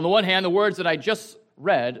On the one hand, the words that I just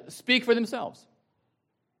read speak for themselves.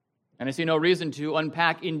 And I see no reason to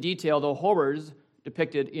unpack in detail the horrors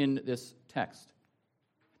depicted in this text.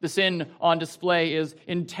 The sin on display is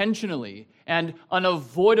intentionally and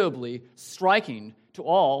unavoidably striking to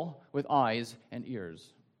all with eyes and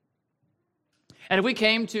ears. And if we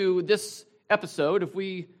came to this episode,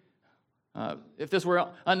 if this were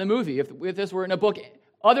on a movie, if this were in a book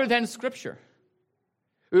other than Scripture,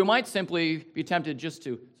 we might simply be tempted just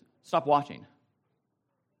to stop watching,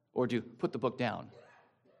 or to put the book down,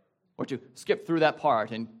 or to skip through that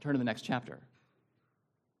part and turn to the next chapter.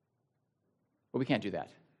 But we can't do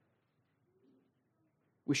that.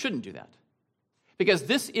 We shouldn't do that. Because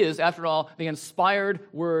this is, after all, the inspired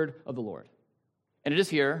word of the Lord. And it is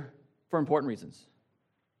here for important reasons.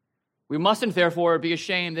 We mustn't, therefore, be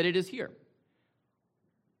ashamed that it is here.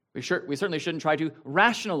 We certainly shouldn't try to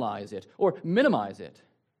rationalize it or minimize it.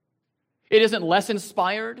 It isn't less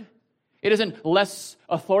inspired. It isn't less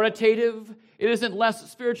authoritative. It isn't less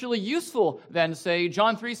spiritually useful than, say,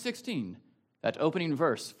 John 3:16, that opening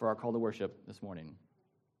verse for our call to worship this morning.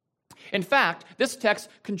 In fact, this text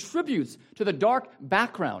contributes to the dark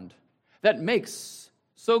background that makes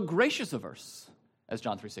so gracious a verse as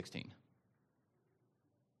John 3:16.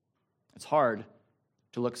 It's hard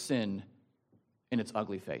to look sin in its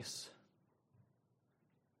ugly face,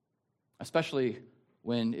 especially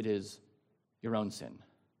when it is your own sin,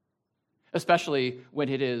 especially when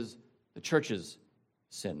it is the church's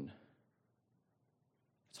sin.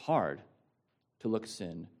 It's hard to look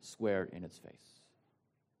sin square in its face.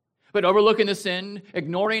 But overlooking the sin,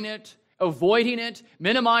 ignoring it, avoiding it,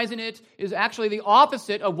 minimizing it, is actually the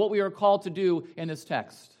opposite of what we are called to do in this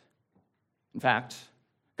text. In fact,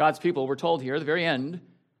 God's people, we're told here at the very end,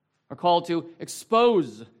 are called to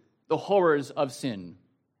expose the horrors of sin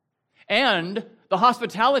and the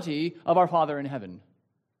hospitality of our Father in heaven.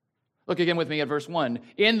 Look again with me at verse 1.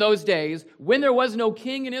 In those days, when there was no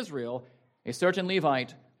king in Israel, a certain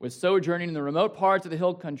Levite was sojourning in the remote parts of the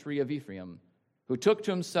hill country of Ephraim, who took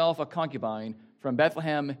to himself a concubine from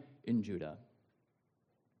Bethlehem in Judah.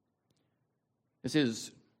 This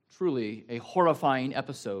is truly a horrifying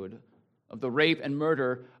episode of the rape and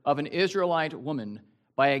murder of an Israelite woman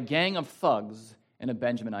by a gang of thugs in a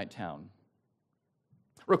Benjaminite town.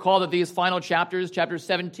 Recall that these final chapters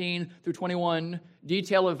 17 through 21,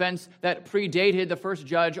 detail events that predated the first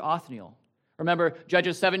judge, Othniel. Remember,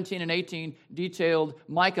 Judges 17 and 18 detailed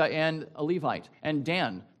Micah and a Levite, and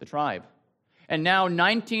Dan, the tribe. And now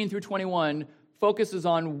 19 through 21 focuses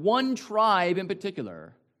on one tribe in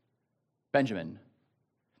particular, Benjamin.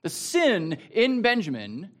 The sin in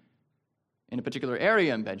Benjamin, in a particular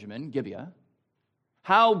area in Benjamin, Gibeah,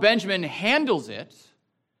 how Benjamin handles it,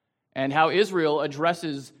 and how Israel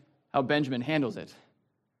addresses how Benjamin handles it.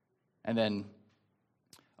 And then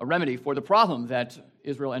a remedy for the problem that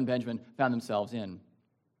Israel and Benjamin found themselves in.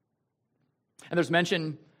 And there's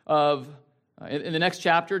mention of, in the next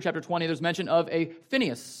chapter, chapter 20, there's mention of a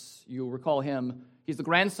Phinehas. You'll recall him. He's the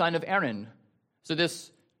grandson of Aaron. So this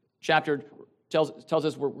chapter tells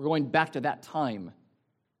us we're going back to that time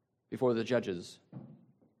before the judges.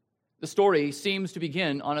 The story seems to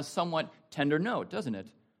begin on a somewhat tender note, doesn't it?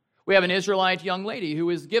 We have an Israelite young lady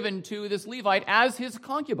who is given to this Levite as his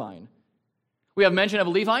concubine. We have mention of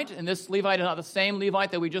a Levite, and this Levite is not the same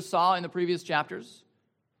Levite that we just saw in the previous chapters.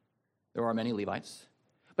 There are many Levites.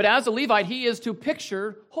 But as a Levite, he is to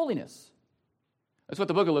picture holiness. That's what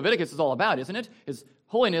the book of Leviticus is all about, isn't it? Is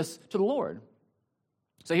holiness to the Lord.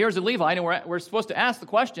 So here's a Levite, and we're supposed to ask the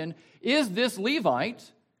question, is this Levite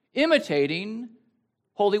imitating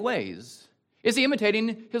holy ways? Is he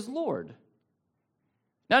imitating his Lord?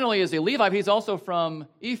 Not only is he a Levite, he's also from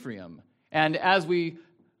Ephraim. And as we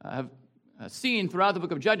have seen throughout the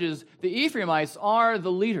book of Judges, the Ephraimites are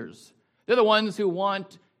the leaders. They're the ones who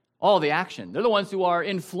want all the action. They're the ones who are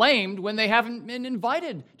inflamed when they haven't been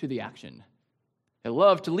invited to the action. They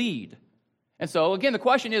love to lead. And so, again, the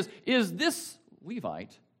question is this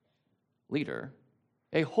Levite leader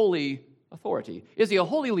a holy authority? Is he a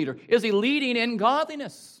holy leader? Is he leading in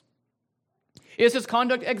godliness? Is his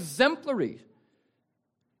conduct exemplary?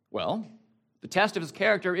 Well, the test of his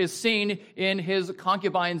character is seen in his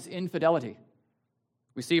concubine's infidelity.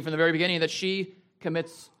 We see from the very beginning that she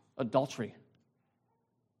commits adultery.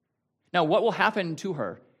 Now, what will happen to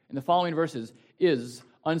her in the following verses is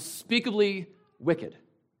unspeakably wicked.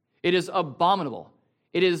 It is abominable.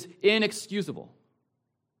 It is inexcusable.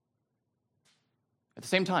 At the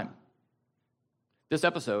same time, this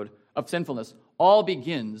episode of sinfulness all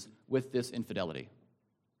begins with this infidelity.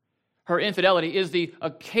 Her infidelity is the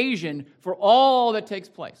occasion for all that takes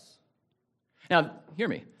place. Now, hear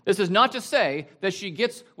me. This is not to say that she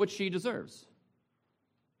gets what she deserves.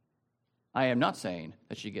 I am not saying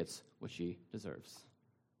that she gets what she deserves.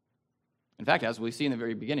 In fact, as we see in the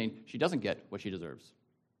very beginning, she doesn't get what she deserves.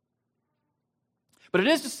 But it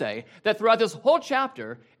is to say that throughout this whole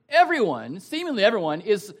chapter, everyone, seemingly everyone,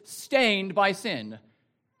 is stained by sin.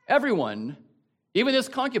 Everyone, even this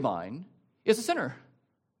concubine, is a sinner.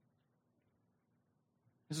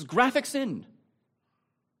 This is graphic sin.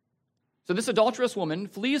 So this adulterous woman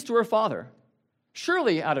flees to her father,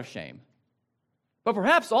 surely out of shame, but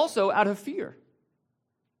perhaps also out of fear.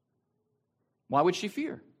 Why would she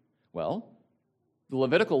fear? Well, the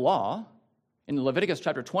Levitical law, in Leviticus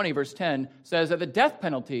chapter 20, verse 10, says that the death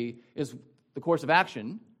penalty is the course of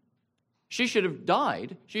action. She should have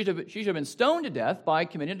died. She should have been stoned to death by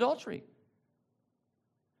committing adultery.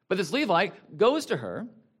 But this Levite goes to her.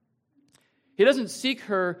 He doesn't seek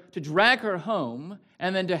her to drag her home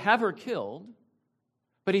and then to have her killed,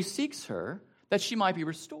 but he seeks her that she might be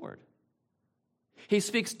restored. He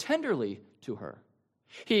speaks tenderly to her.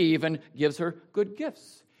 He even gives her good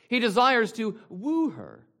gifts. He desires to woo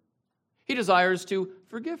her. He desires to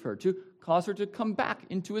forgive her, to cause her to come back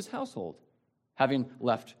into his household, having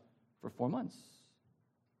left for 4 months.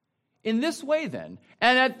 In this way, then,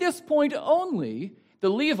 and at this point only, the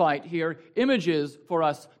Levite here images for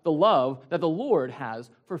us the love that the Lord has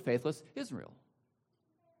for faithless Israel.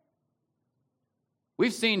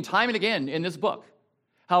 We've seen time and again in this book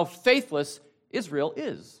how faithless Israel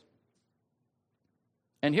is.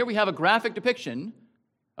 And here we have a graphic depiction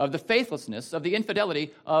of the faithlessness, of the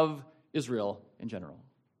infidelity of Israel in general.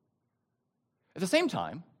 At the same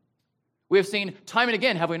time, we have seen time and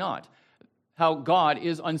again, have we not, how God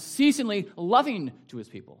is unceasingly loving to his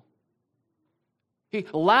people. He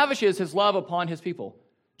lavishes his love upon his people,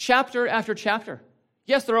 chapter after chapter.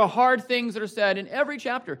 Yes, there are hard things that are said in every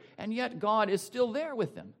chapter, and yet God is still there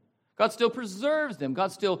with them. God still preserves them.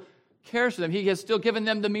 God still cares for them. He has still given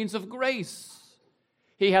them the means of grace.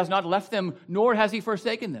 He has not left them, nor has he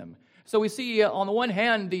forsaken them. So we see, on the one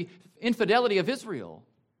hand, the infidelity of Israel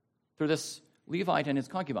through this Levite and his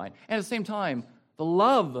concubine, and at the same time, the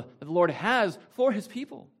love that the Lord has for his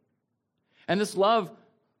people. And this love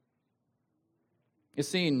is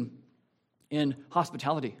seen in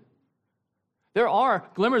hospitality. There are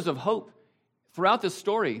glimmers of hope throughout this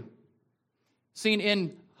story seen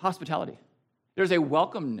in hospitality. There's a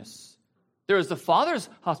welcomeness. There is the father's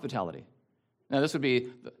hospitality. Now, this would be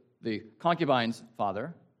the concubine's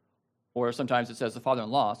father, or sometimes it says the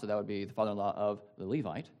father-in-law, so that would be the father-in-law of the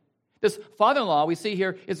Levite. This father-in-law we see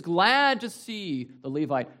here is glad to see the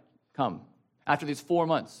Levite come after these 4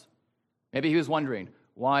 months. Maybe he was wondering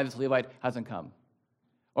why this Levite hasn't come.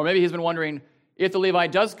 Or maybe he's been wondering, if the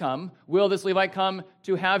Levite does come, will this Levite come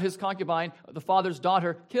to have his concubine, the father's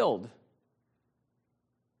daughter, killed?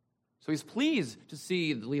 So he's pleased to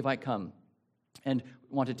see the Levite come and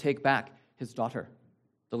want to take back his daughter,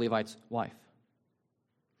 the Levite's wife.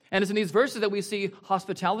 And it's in these verses that we see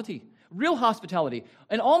hospitality, real hospitality,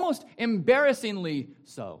 and almost embarrassingly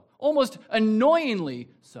so, almost annoyingly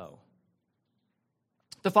so.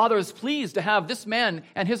 The father is pleased to have this man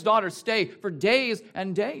and his daughter stay for days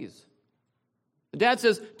and days. The dad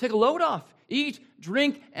says, take a load off, eat,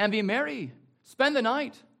 drink, and be merry. Spend the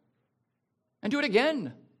night. And do it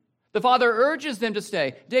again. The father urges them to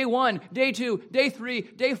stay. Day 1, day 2, day 3,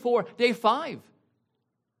 day 4, day 5.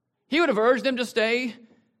 He would have urged them to stay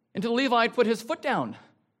until the Levite put his foot down.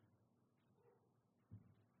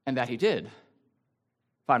 And that he did.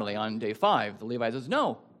 Finally, on day 5, the Levite says,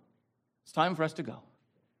 no, it's time for us to go.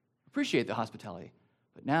 Appreciate the hospitality,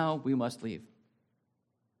 but now we must leave.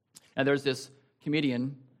 And there's this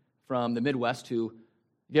comedian from the Midwest who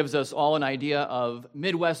gives us all an idea of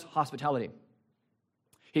Midwest hospitality.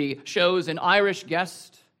 He shows an Irish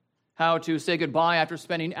guest how to say goodbye after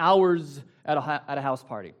spending hours at a house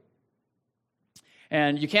party.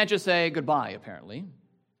 And you can't just say goodbye, apparently. You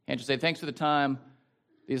can't just say, thanks for the time.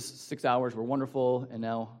 These 6 hours were wonderful, and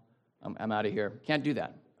now I'm out of here. Can't do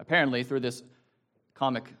that. Apparently, through this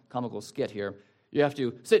comical skit here, you have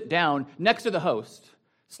to sit down next to the host,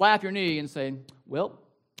 slap your knee, and say, well,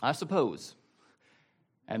 I suppose,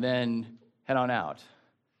 and then head on out.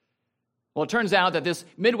 Well, it turns out that this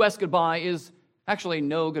Midwest goodbye is actually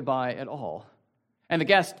no goodbye at all. And the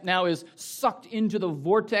guest now is sucked into the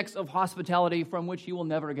vortex of hospitality from which he will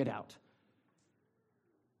never get out.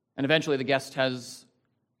 And eventually the guest has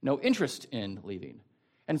no interest in leaving,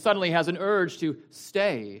 and suddenly has an urge to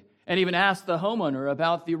stay, and even ask the homeowner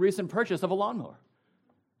about the recent purchase of a lawnmower.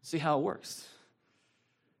 See how it works.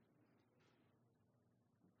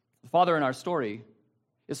 The father in our story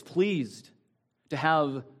is pleased to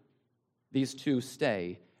have these two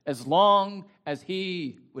stay as long as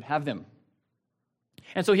he would have them.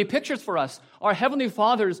 And so he pictures for us our Heavenly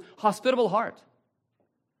Father's hospitable heart.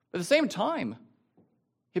 At the same time,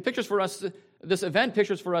 this event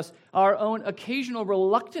pictures for us our own occasional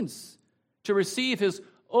reluctance to receive his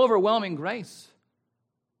overwhelming grace.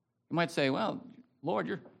 You might say, well, Lord,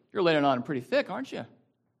 you're laying it on pretty thick, aren't you?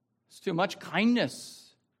 It's too much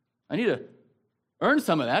kindness. I need to earn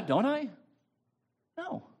some of that, don't I?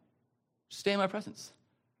 No. Just stay in my presence.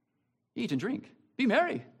 Eat and drink. Be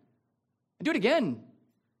merry. And do it again.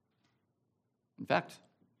 In fact,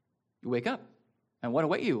 you wake up, and what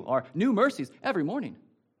await you are new mercies every morning.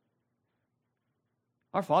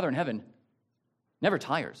 Our Father in heaven never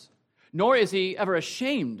tires, nor is he ever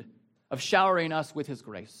ashamed of showering us with his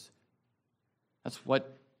grace. That's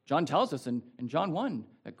what John tells us in John 1,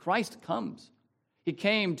 that Christ comes. He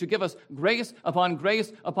came to give us grace upon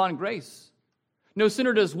grace upon grace. No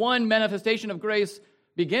sooner does one manifestation of grace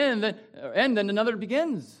begin and then another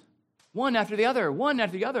begins. One after the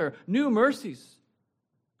other, new mercies,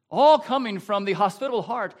 all coming from the hospitable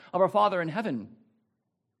heart of our Father in heaven.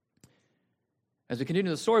 As we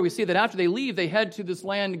continue the story, we see that after they leave, they head to this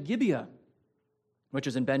land Gibeah, which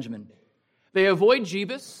is in Benjamin. They avoid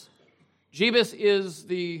Jebus. Jebus is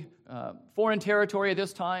the foreign territory at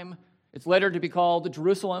this time. It's later to be called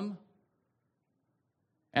Jerusalem.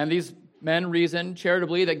 And these men reasoned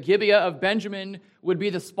charitably that Gibeah of Benjamin would be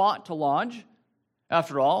the spot to lodge.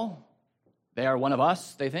 After all, they are one of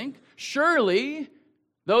us, they think. Surely,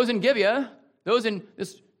 those in Gibeah, those in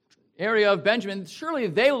this area of Benjamin, surely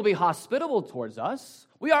they will be hospitable towards us.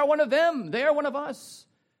 We are one of them. They are one of us.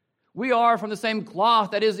 We are from the same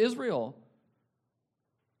cloth that is Israel.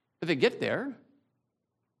 But they get there,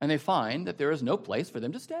 and they find that there is no place for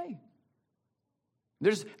them to stay.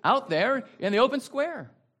 They're just out there in the open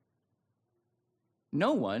square.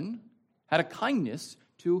 No one had a kindness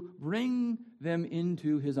to bring them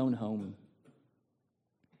into his own home.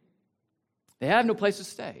 They have no place to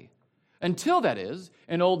stay until, that is,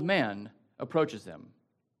 an old man approaches them.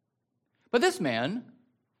 But this man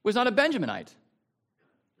was not a Benjaminite.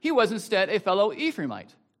 He was instead a fellow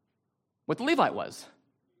Ephraimite, what the Levite was,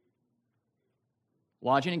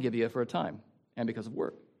 lodging in Gibeah for a time and because of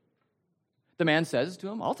work. The man says to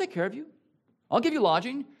him, I'll take care of you. I'll give you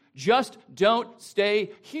lodging. Just don't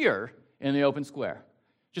stay here in the open square.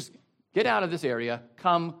 Just get out of this area,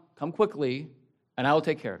 come quickly, and I will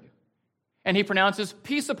take care of you. And he pronounces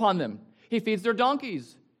peace upon them. He feeds their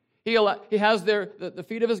donkeys. He has the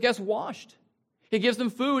feet of his guests washed. He gives them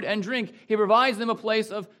food and drink. He provides them a place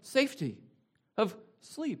of safety, of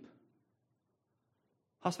sleep,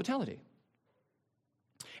 hospitality.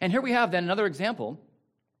 And here we have then another example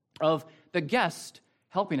of the guest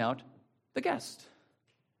helping out the guest.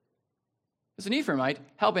 It's an Ephraimite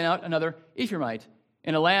helping out another Ephraimite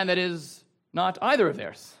in a land that is not either of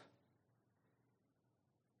theirs.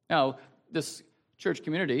 Now, this church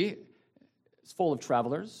community is full of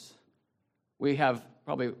travelers. We have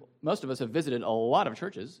probably, most of us have visited a lot of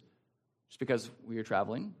churches just because we are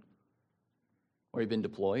traveling, or you've been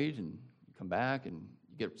deployed and you come back and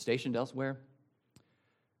you get stationed elsewhere,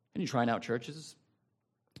 and you're trying out churches.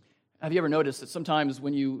 Have you ever noticed that sometimes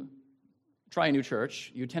when you try a new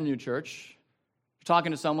church, you attend a new church, you're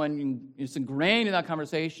talking to someone, it's ingrained in that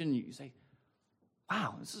conversation, you say,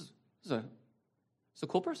 wow, this is a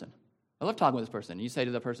cool person. I love talking with this person. And you say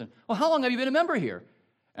to the person, well, how long have you been a member here?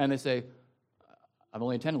 And they say, I've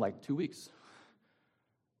only attended like 2 weeks.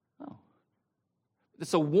 Oh.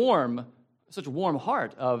 It's such a warm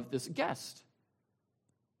heart of this guest.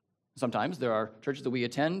 Sometimes there are churches that we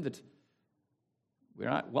attend that we're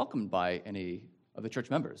not welcomed by any of the church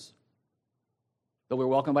members, but we're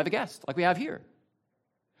welcomed by the guest, like we have here.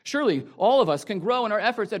 Surely all of us can grow in our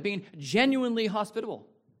efforts at being genuinely hospitable,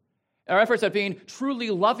 our efforts at being truly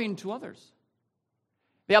loving to others.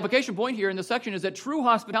 The application point here in this section is that true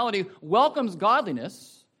hospitality welcomes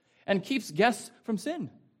godliness and keeps guests from sin.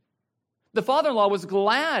 The father-in-law was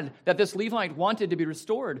glad that this Levite wanted to be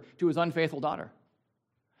restored to his unfaithful daughter.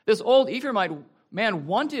 This old Ephraimite man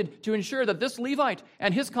wanted to ensure that this Levite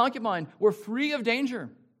and his concubine were free of danger.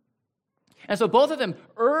 And so both of them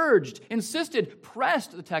urged, insisted,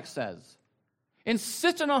 pressed, the text says,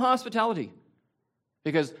 insisted on hospitality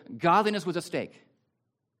because godliness was at stake.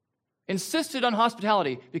 Insisted on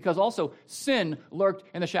hospitality because also sin lurked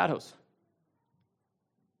in the shadows.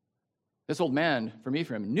 This old man from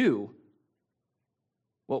Ephraim knew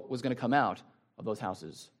what was going to come out of those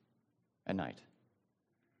houses at night.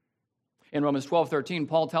 In Romans 12:13,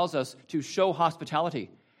 Paul tells us to show hospitality.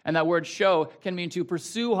 And that word show can mean to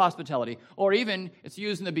pursue hospitality. Or even, it's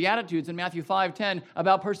used in the Beatitudes in Matthew 5:10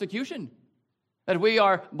 about persecution. that we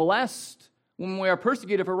are blessed when we are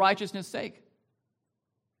persecuted for righteousness' sake.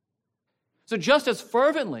 So just as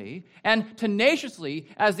fervently and tenaciously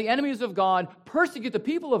as the enemies of God persecute the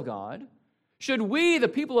people of God, should we, the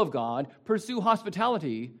people of God, pursue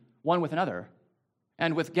hospitality one with another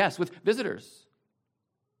and with guests, with visitors.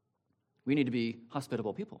 We need to be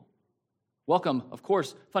hospitable people. Welcome, of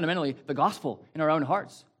course, fundamentally, the gospel in our own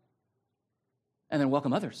hearts. And then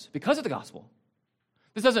welcome others because of the gospel.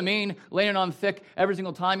 This doesn't mean laying it on thick every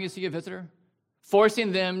single time you see a visitor,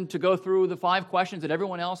 forcing them to go through the 5 questions that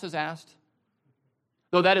everyone else has asked.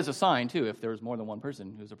 Though that is a sign, too, if there's more than one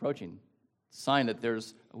person who's approaching. It's a sign that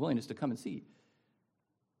there's a willingness to come and see.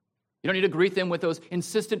 You don't need to greet them with those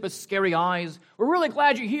insistent but scary eyes. We're really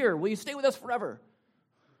glad you're here. Will you stay with us forever?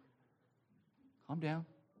 Calm down.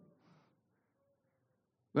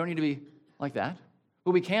 We don't need to be like that.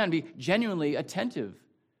 But we can be genuinely attentive,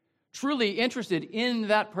 truly interested in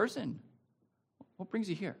that person. What brings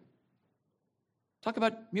you here? Talk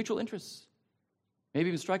about mutual interests. Maybe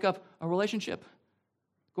even strike up a relationship.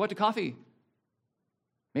 Go out to coffee.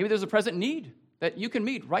 Maybe there's a present need that you can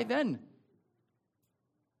meet right then.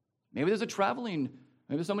 Maybe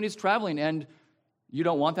maybe somebody's traveling and you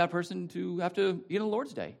don't want that person to have to eat on the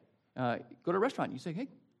Lord's Day. Go to a restaurant and you say, hey,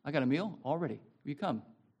 I got a meal all ready. Will you come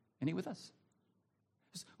and eat with us?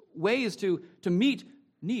 Just ways to meet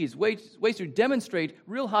needs, ways to demonstrate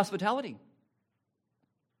real hospitality.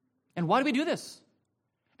 And why do we do this?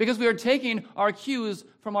 Because we are taking our cues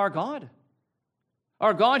from our God.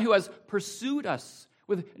 Our God who has pursued us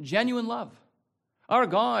with genuine love. Our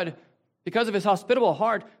God, because of his hospitable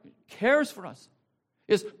heart, cares for us,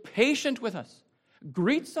 is patient with us,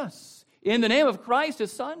 greets us in the name of Christ,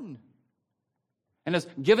 his Son, and has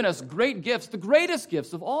given us great gifts, the greatest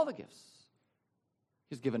gifts of all the gifts.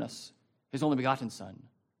 He's given us his only begotten Son.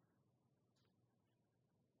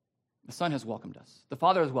 The Son has welcomed us. The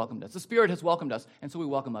Father has welcomed us. The Spirit has welcomed us, and so we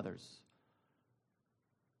welcome others.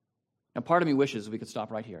 Now, part of me wishes we could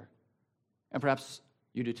stop right here. And perhaps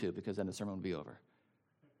you do too, because then the sermon would be over.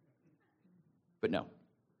 But no.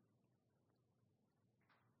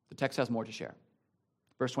 The text has more to share.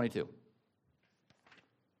 Verse 22.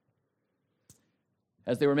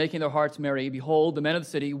 As they were making their hearts merry, behold, the men of the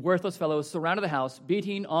city, worthless fellows, surrounded the house,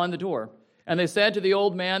 beating on the door. And they said to the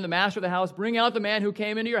old man, the master of the house, bring out the man who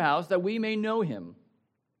came into your house, that we may know him.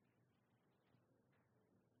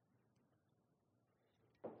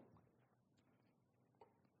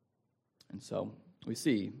 And so we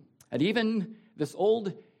see that even this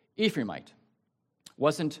old Ephraimite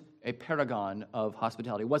wasn't a paragon of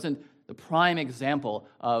hospitality, wasn't the prime example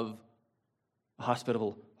of a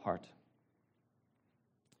hospitable heart.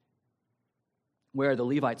 Where the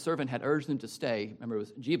Levite servant had urged them to stay, remember it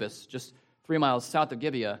was Jebus, just 3 miles south of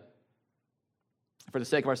Gibeah. For the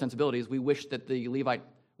sake of our sensibilities, we wish that the Levite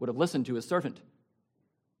would have listened to his servant,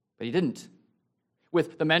 but he didn't.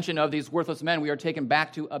 With the mention of these worthless men, we are taken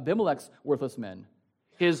back to Abimelech's worthless men,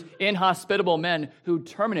 his inhospitable men who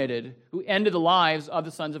ended the lives of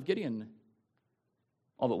the sons of Gideon.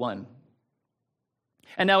 All but one.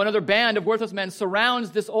 And now another band of worthless men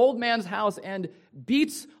surrounds this old man's house and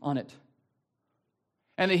beats on it.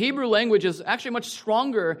 And the Hebrew language is actually much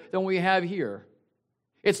stronger than we have here.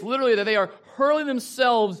 It's literally that they are hurling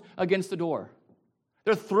themselves against the door.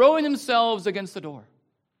 They're throwing themselves against the door.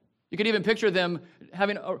 You could even picture them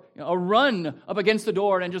having a run up against the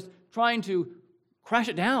door and just trying to crash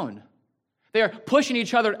it down. They are pushing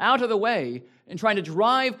each other out of the way and trying to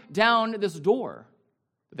drive down this door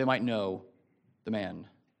that they might know the man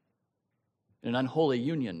in an unholy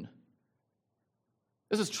union.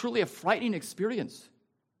 This is truly a frightening experience.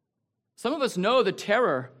 Some of us know the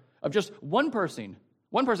terror of just one person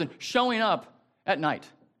showing up at night,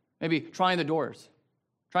 maybe trying the doors,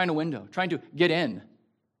 trying a window, trying to get in.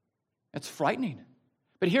 It's frightening.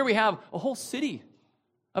 But here we have a whole city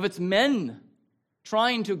of its men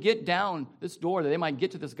trying to get down this door that they might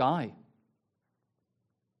get to this guy.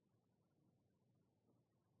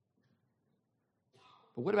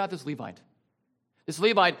 But what about this Levite? This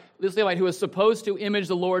Levite who is supposed to image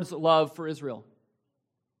the Lord's love for Israel.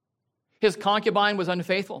 His concubine was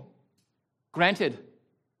unfaithful. Granted,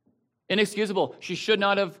 inexcusable. She should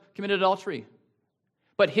not have committed adultery.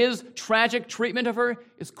 But his tragic treatment of her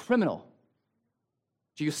is criminal.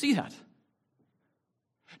 Do you see that?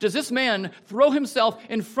 Does this man throw himself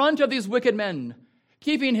in front of these wicked men,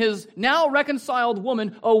 keeping his now reconciled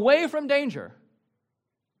woman away from danger?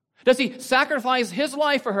 Does he sacrifice his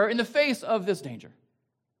life for her in the face of this danger?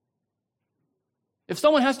 If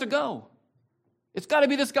someone has to go, it's got to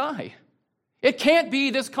be this guy. It can't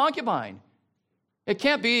be this concubine. It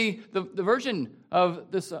can't be the version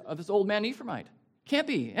of this old man Ephraimite. It can't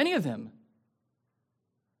be any of them.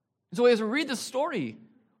 And so as we read this story,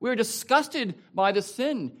 we are disgusted by the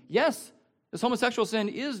sin. Yes, this homosexual sin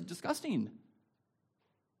is disgusting.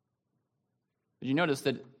 But you notice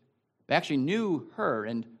that they actually knew her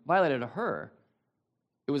and violated her.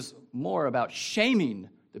 It was more about shaming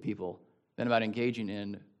the people than about engaging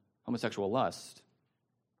in homosexual lust.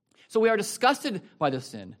 So we are disgusted by this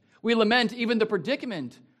sin. We lament even the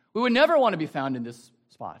predicament. We would never want to be found in this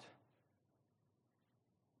spot.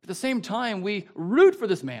 At the same time, we root for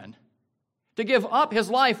this man to give up his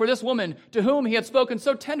life for this woman to whom he had spoken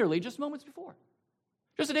so tenderly just moments before,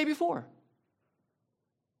 just a day before.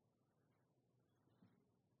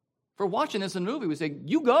 For watching this in a movie, we say,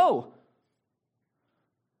 you go.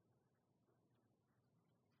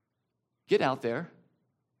 Get out there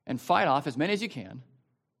and fight off as many as you can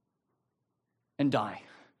and die.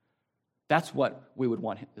 That's what we would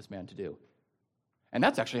want this man to do. And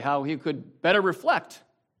that's actually how he could better reflect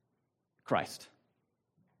Christ.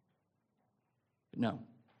 But no.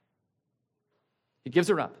 He gives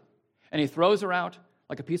her up, and he throws her out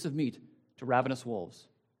like a piece of meat to ravenous wolves.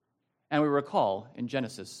 And we recall in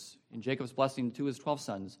Genesis, in Jacob's blessing to his 12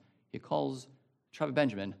 sons, he calls the tribe of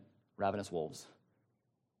Benjamin ravenous wolves.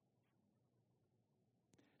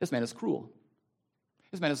 This man is cruel.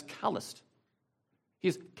 This man is calloused. He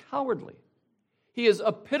is cowardly. He is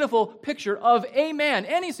a pitiful picture of a man,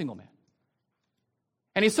 any single man.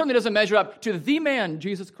 And he certainly doesn't measure up to the man,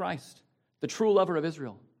 Jesus Christ, the true lover of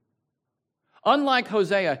Israel. Unlike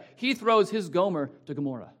Hosea, he throws his Gomer to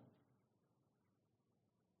Gomorrah.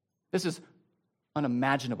 This is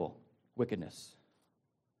unimaginable wickedness.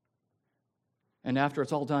 And after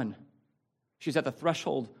it's all done, she's at the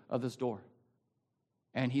threshold of this door.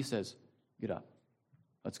 And he says, get up,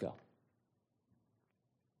 let's go.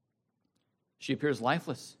 She appears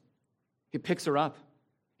lifeless. He picks her up.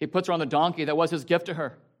 He puts her on the donkey that was his gift to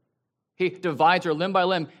her. He divides her limb by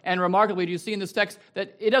limb. And remarkably, do you see in this text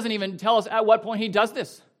that it doesn't even tell us at what point he does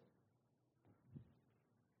this?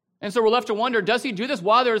 And so we're left to wonder, does he do this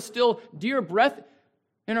while there is still dear breath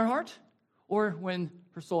in her heart? Or when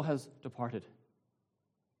her soul has departed?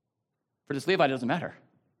 For this Levite, it doesn't matter.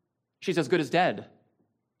 She's as good as dead,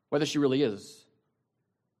 whether she really is.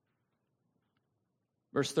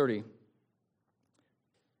 Verse 30.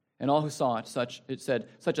 And all who saw it said,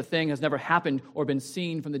 such a thing has never happened or been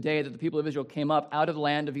seen from the day that the people of Israel came up out of the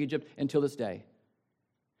land of Egypt until this day.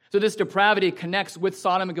 So this depravity connects with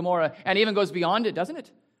Sodom and Gomorrah and even goes beyond it, doesn't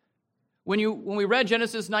it? When we read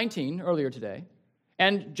Genesis 19 earlier today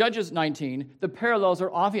and Judges 19, the parallels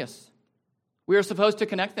are obvious. We are supposed to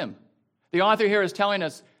connect them. The author here is telling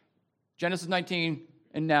us Genesis 19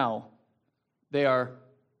 and now they are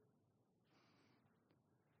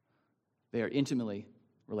intimately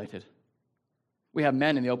related. We have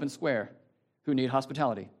men in the open square who need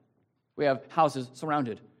hospitality. We have houses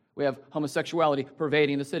surrounded. We have homosexuality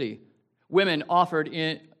pervading the city. Women offered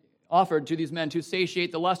to these men to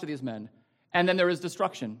satiate the lust of these men. And then there is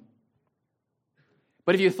destruction.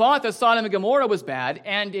 But if you thought that Sodom and Gomorrah was bad,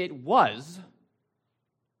 and it was,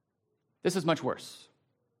 this is much worse.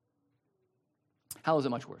 How is it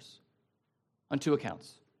much worse? On two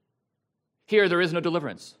accounts. Here, there is no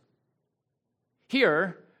deliverance.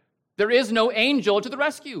 Here, there is no angel to the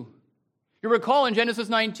rescue. You recall in Genesis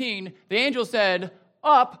 19, the angel said,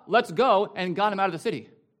 up, let's go, and got him out of the city.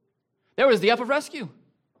 There was the up of rescue.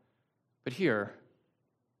 But here,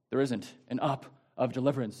 there isn't an up of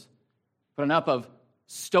deliverance, but an up of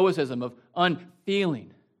stoicism, of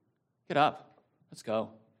unfeeling. Get up, let's go.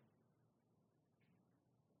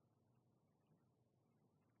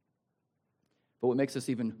 But what makes this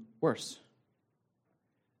even worse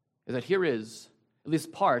is that here is at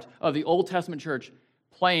least part of the Old Testament church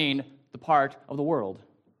playing the part of the world.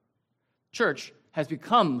 Church has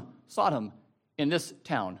become Sodom in this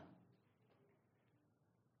town.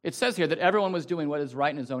 It says here that everyone was doing what is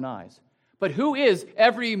right in his own eyes. But who is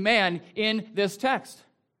every man in this text?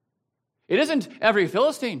 It isn't every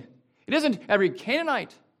Philistine. It isn't every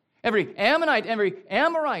Canaanite, every Ammonite, every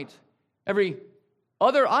Amorite, every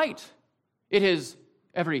otherite. It is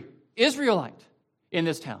every Israelite in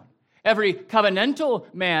this town. Every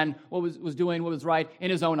covenantal man was doing what was right in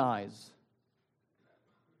his own eyes.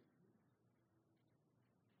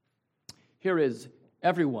 Here is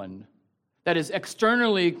everyone that is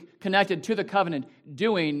externally connected to the covenant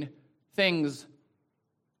doing things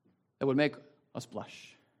that would make us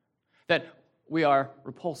blush, that we are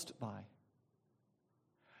repulsed by,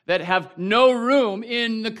 that have no room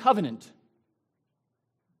in the covenant.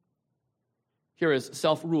 Here is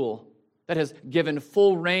self-rule that has given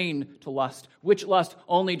full rein to lust, which lust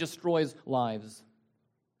only destroys lives.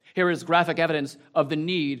 Here is graphic evidence of the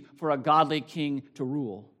need for a godly king to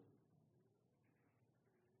rule.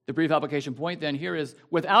 The brief application point then here is,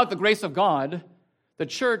 without the grace of God, the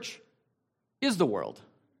church is the world.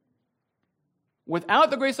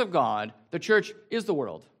 Without the grace of God, the church is the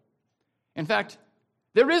world. In fact,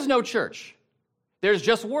 there is no church. There's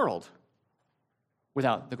just world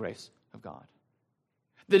without the grace of God.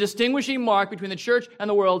 The distinguishing mark between the church and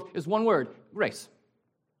the world is one word: grace.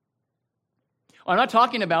 I'm not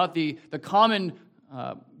talking about the common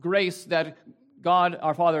grace that God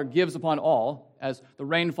our Father gives upon all, as the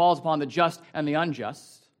rain falls upon the just and the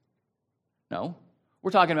unjust. No,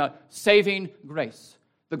 we're talking about saving grace,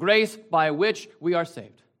 the grace by which we are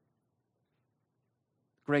saved.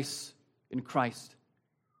 Grace in Christ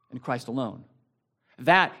and Christ alone.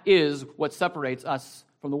 That is what separates us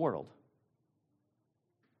from the world.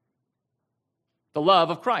 The love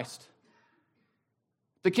of Christ.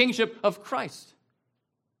 The kingship of Christ.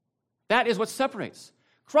 That is what separates.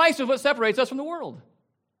 Christ is what separates us from the world.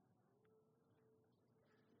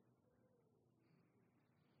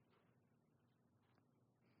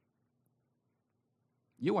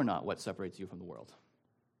 You are not what separates you from the world.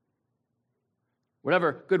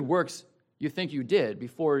 Whatever good works you think you did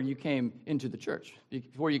before you came into the church,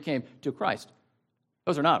 before you came to Christ,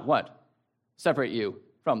 those are not what separate you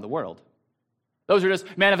from the world. Those are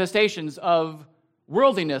just manifestations of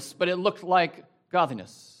worldliness, but it looked like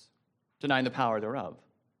godliness, denying the power thereof.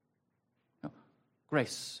 No.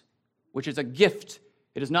 Grace, which is a gift.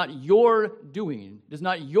 It is not your doing. It is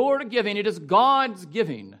not your giving. It is God's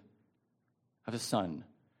giving of His Son.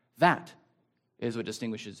 That is what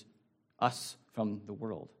distinguishes us from the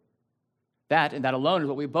world. That and that alone is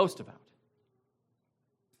what we boast about.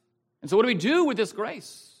 And so what do we do with this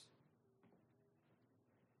grace?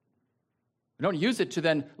 We don't use it to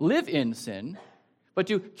then live in sin, but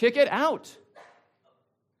to kick it out.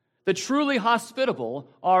 The truly hospitable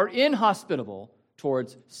are inhospitable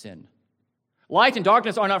towards sin. Light and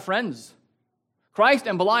darkness are not friends. Christ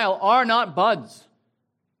and Belial are not buds.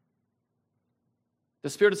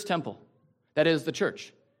 The Spirit's temple, that is the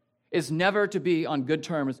church, is never to be on good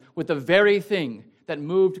terms with the very thing that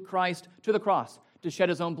moved Christ to the cross to shed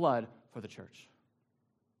His own blood for the church.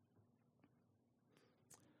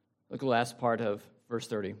 Look at the last part of verse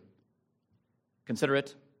 30. Consider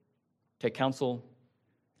it, take counsel,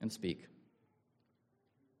 and speak.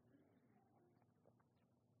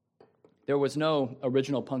 There was no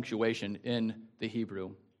original punctuation in the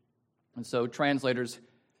Hebrew, and so translators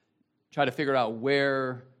try to figure out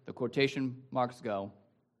where the quotation marks go.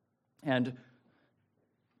 And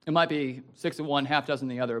it might be 6 of one, half dozen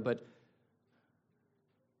the other, but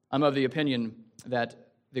I'm of the opinion that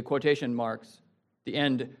the quotation marks, the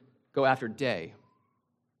end, go after day.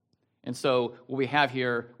 And so what we have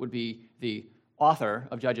here would be the author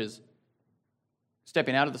of Judges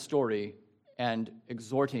stepping out of the story and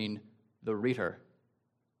exhorting the reader,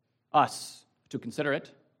 us, to consider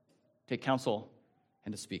it, take counsel,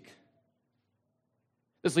 and to speak.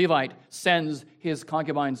 This Levite sends his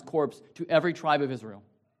concubine's corpse to every tribe of Israel.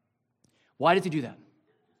 Why does he do that?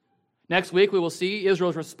 Next week, we will see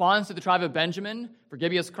Israel's response to the tribe of Benjamin for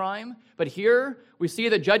Gibeah's crime. But here, we see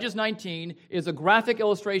that Judges 19 is a graphic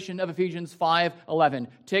illustration of Ephesians 5:11.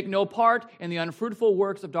 Take no part in the unfruitful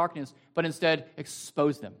works of darkness, but instead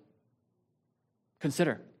expose them.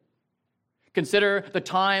 Consider. Consider the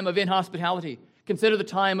time of inhospitality. Consider the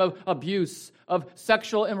time of abuse, of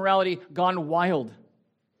sexual immorality gone wild.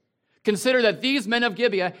 Consider that these men of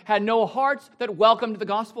Gibeah had no hearts that welcomed the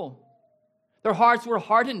gospel. Their hearts were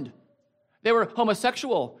hardened. They were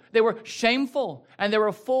homosexual. They were shameful. And they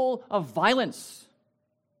were full of violence.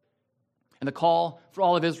 And the call for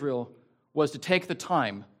all of Israel was to take the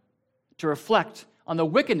time to reflect on the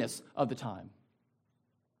wickedness of the time.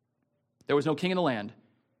 There was no king in the land,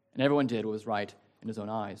 and everyone did what was right in his own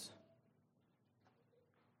eyes.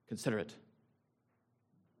 Consider it.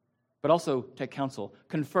 But also take counsel,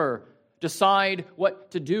 confer, decide what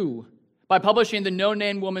to do by publishing the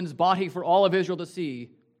no-name woman's body for all of Israel to see.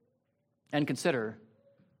 And consider,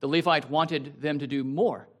 the Levite wanted them to do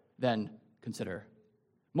more than consider,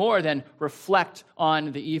 more than reflect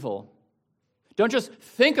on the evil. Don't just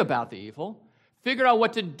think about the evil, figure out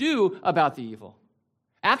what to do about the evil.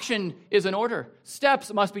 Action is in order.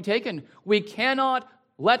 Steps must be taken. We cannot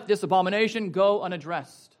let this abomination go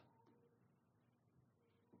unaddressed.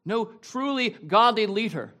 No truly godly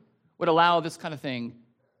leader would allow this kind of thing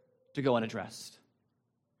to go unaddressed.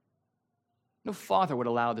 No father would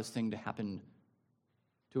allow this thing to happen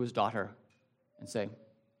to his daughter and say,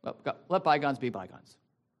 well, let bygones be bygones.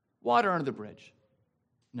 Water under the bridge.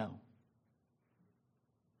 No.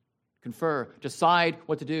 Confer, decide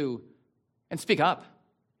what to do, and speak up.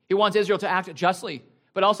 He wants Israel to act justly,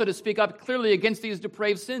 but also to speak up clearly against these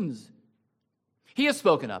depraved sins. He has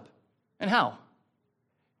spoken up. And how?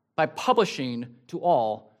 By publishing to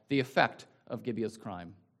all the effect of Gibeah's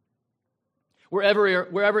crime.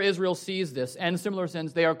 Wherever Israel sees this and similar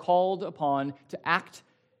sins, they are called upon to act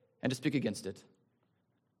and to speak against it.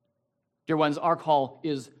 Dear ones, our call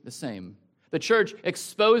is the same. The church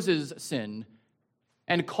exposes sin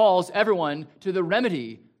and calls everyone to the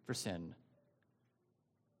remedy for sin.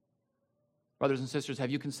 Brothers and sisters,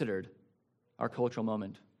 have you considered our cultural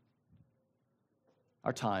moment,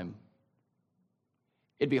 our time?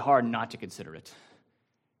 It'd be hard not to consider it.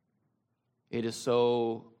 It is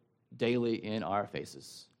so daily in our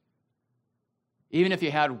faces. Even if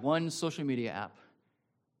you had one social media app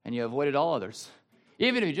and you avoided all others,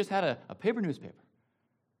 even if you just had a paper newspaper,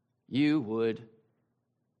 you would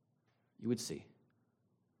see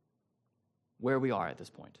where we are at this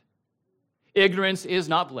point. Ignorance is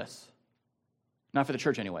not bliss. Not for the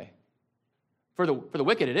church anyway. For the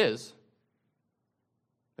wicked it is,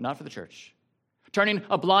 but not for the church. Turning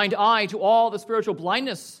a blind eye to all the spiritual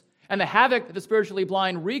blindness and the havoc that the spiritually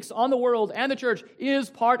blind wreaks on the world and the church is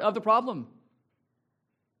part of the problem.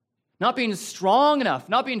 Not being strong enough,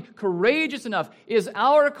 not being courageous enough is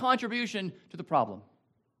our contribution to the problem.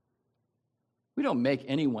 We don't make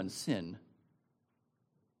anyone sin.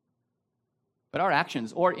 But our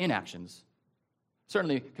actions or inactions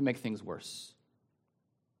certainly can make things worse.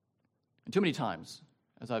 And too many times,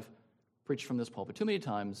 as I've preached from this pulpit, too many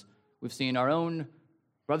times we've seen our own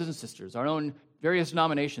brothers and sisters, our own various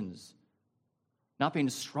denominations, not being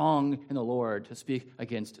strong in the Lord to speak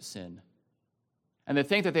against sin. And they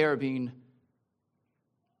think that they are being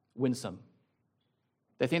winsome.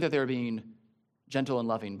 They think that they're being gentle and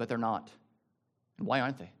loving, but they're not. And why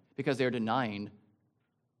aren't they? Because they're denying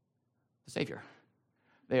the Savior.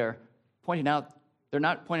 They're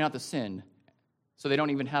not pointing out the sin, so they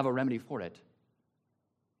don't even have a remedy for it.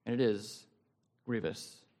 And it is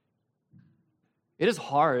grievous. It is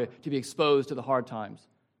hard to be exposed to the hard times,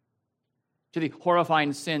 to the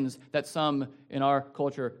horrifying sins that some in our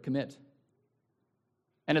culture commit.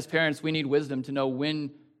 And as parents, we need wisdom to know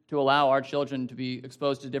when to allow our children to be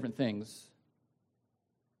exposed to different things.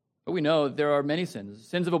 But we know there are many sins.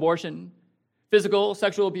 Sins of abortion, physical,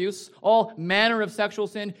 sexual abuse, all manner of sexual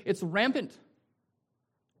sin. It's rampant.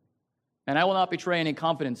 And I will not betray any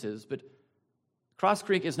confidences, but Cross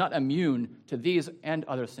Creek is not immune to these and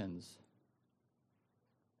other sins.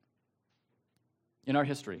 In our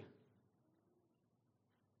history,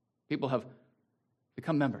 people have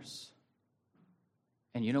become members.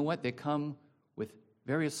 And you know what? They come with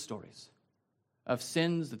various stories of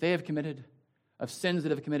sins that they have committed, of sins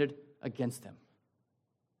that have committed against them.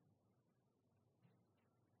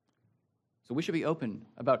 So we should be open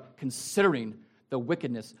about considering the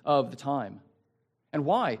wickedness of the time. And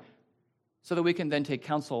why? So that we can then take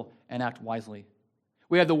counsel and act wisely.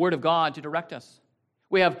 We have the Word of God to direct us.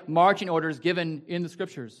 We have marching orders given in the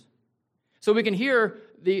Scriptures. So we can hear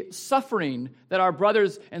the suffering that our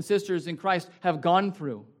brothers and sisters in Christ have gone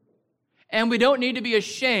through. And we don't need to be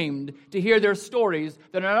ashamed to hear their stories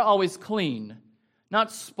that are not always clean,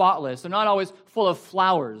 not spotless, they're not always full of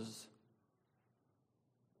flowers.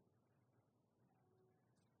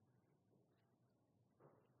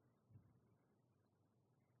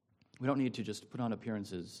 We don't need to just put on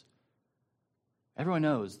appearances. Everyone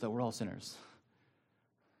knows that we're all sinners.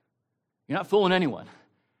 You're not fooling anyone.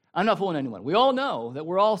 I'm not fooling anyone. We all know that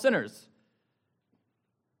we're all sinners.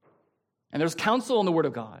 And there's counsel in the Word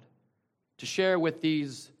of God to share with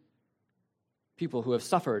these people who have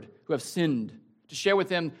suffered, who have sinned, to share with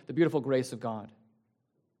them the beautiful grace of God.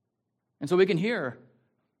 And so we can hear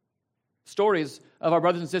stories of our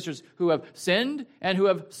brothers and sisters who have sinned and who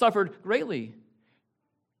have suffered greatly.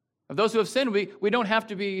 Of those who have sinned, we don't have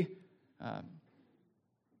to be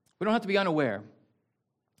unaware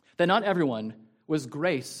that not everyone was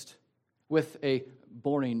graced with a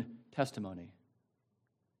boring testimony.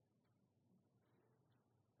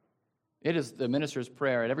 It is the minister's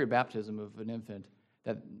prayer at every baptism of an infant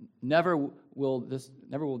that never will there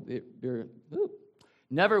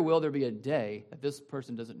be a day that this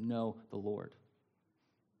person doesn't know the Lord.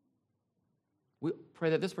 We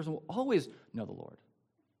pray that this person will always know the Lord.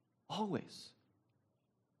 Always.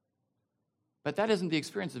 But that isn't the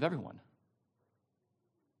experience of everyone.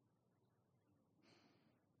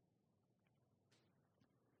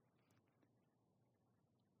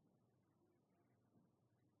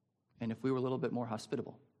 And if we were a little bit more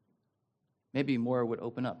hospitable, maybe more would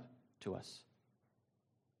open up to us.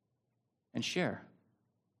 and share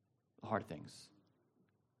the hard things.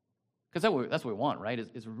 Because that's what we want, right?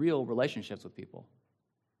 Is real relationships with people.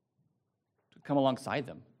 To come alongside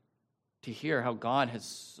them. To hear how God has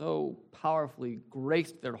so powerfully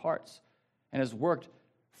graced their hearts and has worked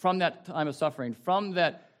from that time of suffering, from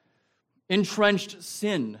that entrenched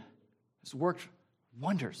sin, has worked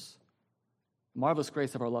wonders. The marvelous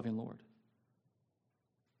grace of our loving Lord.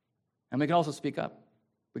 And we can also speak up.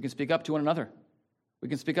 We can speak up to one another. We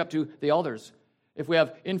can speak up to the elders. If we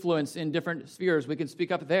have influence in different spheres, we can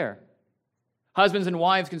speak up there. Husbands and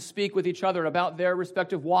wives can speak with each other about their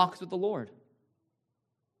respective walks with the Lord.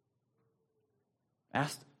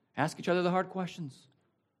 Ask each other the hard questions.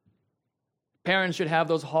 Parents should have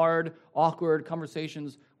those hard, awkward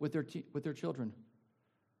conversations with their children.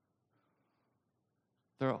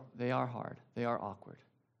 They are hard. They are awkward.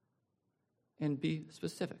 And be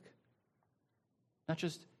specific. Not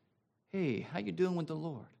just, hey, how you doing with the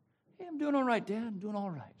Lord? Hey, I'm doing all right, Dad. I'm doing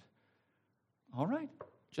all right. All right.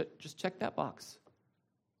 Just check that box.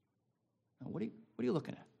 Now, what are you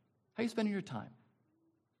looking at? How are you spending your time?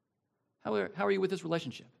 How are you with this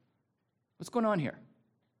relationship? What's going on here?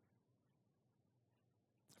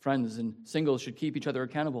 Friends and singles should keep each other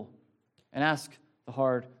accountable and ask the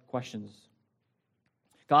hard questions.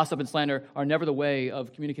 Gossip and slander are never the way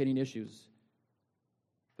of communicating issues.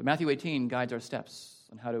 But Matthew 18 guides our steps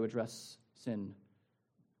on how to address sin.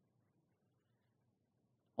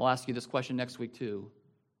 I'll ask you this question next week too.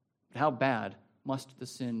 But how bad must the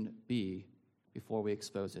sin be before we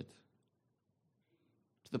expose it?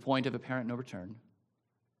 To the point of apparent no return.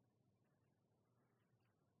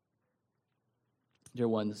 Dear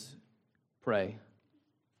ones, pray.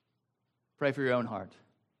 Pray for your own heart.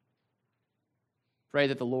 Pray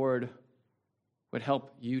that the Lord would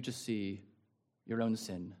help you to see your own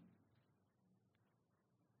sin.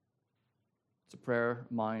 It's a prayer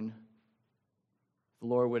of mine. The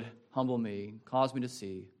Lord would humble me, cause me to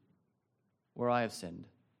see where I have sinned.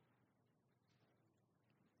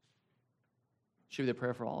 It should be the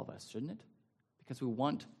prayer for all of us, shouldn't it? Because we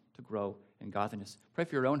want to grow in godliness. Pray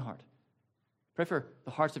for your own heart. Pray for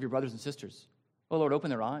the hearts of your brothers and sisters. Oh, Lord, open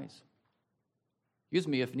their eyes. Use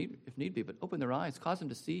me if need be, but open their eyes. Cause them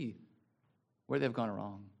to see where they've gone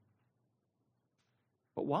wrong.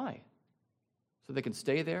 But why? So they can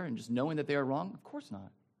stay there and just knowing that they are wrong? Of course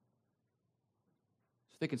not.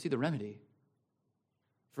 So they can see the remedy.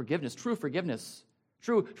 Forgiveness, true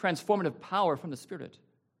transformative power from the Spirit.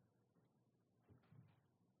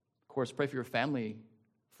 Of course, pray for your family,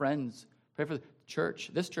 friends. Pray for the church,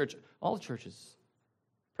 this church, all churches.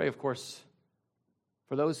 Pray, of course,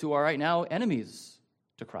 for those who are right now enemies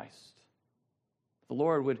to Christ. The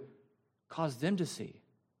Lord would cause them to see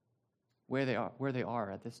where they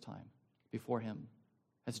are at this time before Him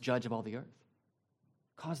as judge of all the earth.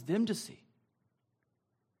 Cause them to see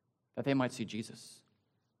that they might see Jesus.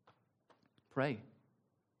 Pray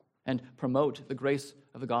and promote the grace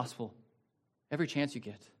of the gospel every chance you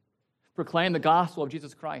get. Proclaim the gospel of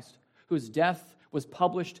Jesus Christ, whose death was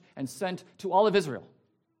published and sent to all of Israel,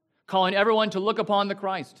 calling everyone to look upon the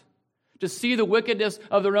Christ, to see the wickedness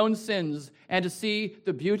of their own sins, and to see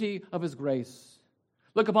the beauty of His grace.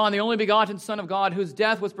 Look upon the only begotten Son of God, whose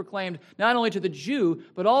death was proclaimed not only to the Jew,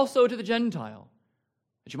 but also to the Gentile,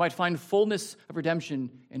 that you might find fullness of redemption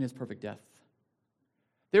in His perfect death.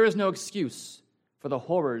 There is no excuse for the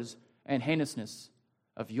horrors and heinousness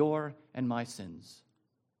of your and my sins.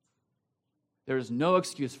 There is no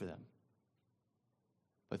excuse for them,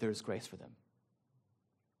 but there is grace for them.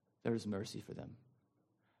 There is mercy for them.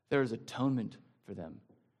 There is atonement for them.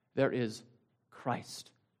 There is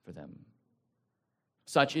Christ for them.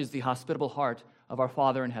 Such is the hospitable heart of our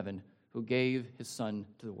Father in heaven, who gave His Son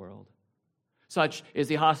to the world. Such is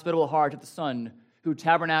the hospitable heart of the Son, who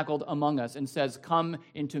tabernacled among us and says, "Come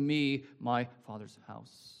into me, my Father's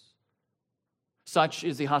house." Such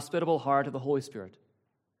is the hospitable heart of the Holy Spirit,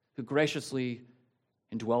 who graciously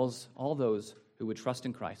indwells all those who would trust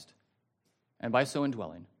in Christ, and by so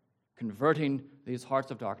indwelling, converting these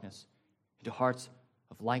hearts of darkness into hearts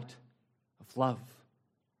of light, of love,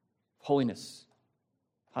 holiness,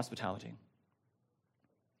 hospitality.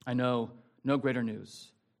 I know no greater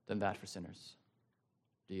news than that for sinners.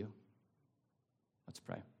 Do you? Let's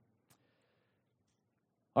pray.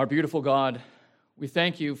 Our beautiful God, we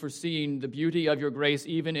thank you for seeing the beauty of your grace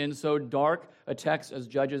even in so dark a text as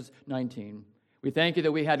Judges 19. We thank you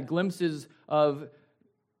that we had glimpses of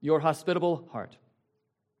your hospitable heart.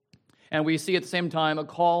 And we see at the same time a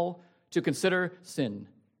call to consider sin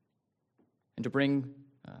and to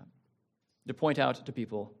point out to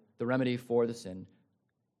people the remedy for the sin,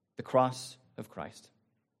 the cross of Christ.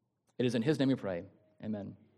 It is in His name we pray. Amen.